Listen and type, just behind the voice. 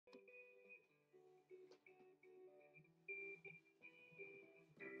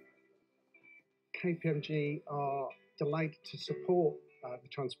KPMG are delighted to support the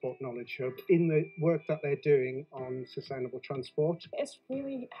Transport Knowledge Hub in the work that they're doing on sustainable transport. It's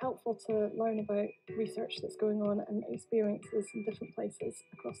really helpful to learn about research that's going on and experiences in different places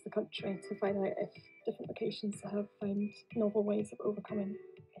across the country to find out if different locations have found novel ways of overcoming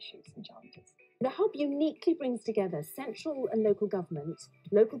issues and challenges. The Hub uniquely brings together central and local government,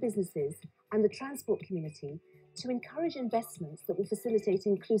 local businesses and the transport community to encourage investments that will facilitate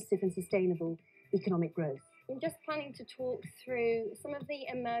inclusive and sustainable economic growth. I'm just planning to talk through some of the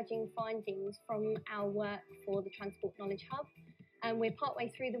emerging findings from our work for the Transport Knowledge Hub. We're partway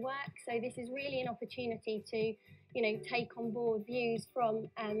through the work, so this is really an opportunity to, take on board views from,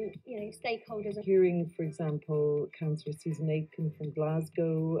 stakeholders. Hearing, for example, Cllr Susan Aitken from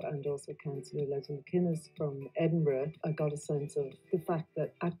Glasgow and also Cllr Lesley Mcinnes from Edinburgh, I got a sense of the fact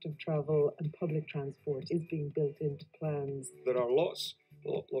that active travel and public transport is being built into plans. There are lots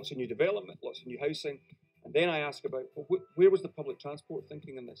of new development, lots of new housing. And then I ask about, well, where was the public transport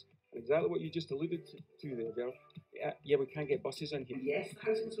thinking in this? And exactly what you just alluded to there, Gerard. Yeah, we can't get buses in here. Yes, the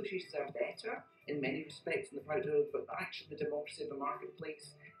housing associations are better in many respects in the private world, but actually the democracy of the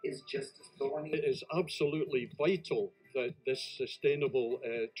marketplace is just as thorny. It is absolutely vital that this sustainable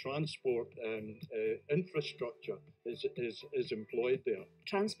transport infrastructure is employed there.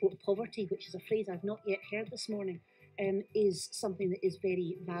 Transport poverty, which is a phrase I've not yet heard this morning, is something that is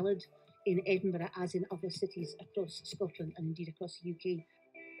very valid in Edinburgh as in other cities across Scotland and indeed across the UK.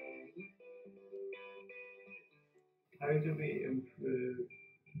 How do we improve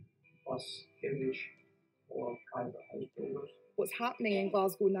bus image for private house builders? What's happening in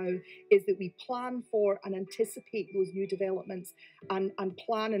Glasgow now is that we plan for and anticipate those new developments and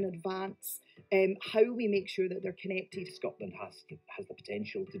plan in advance how we make sure that they're connected. Scotland has the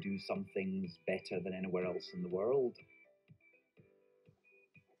potential to do some things better than anywhere else in the world.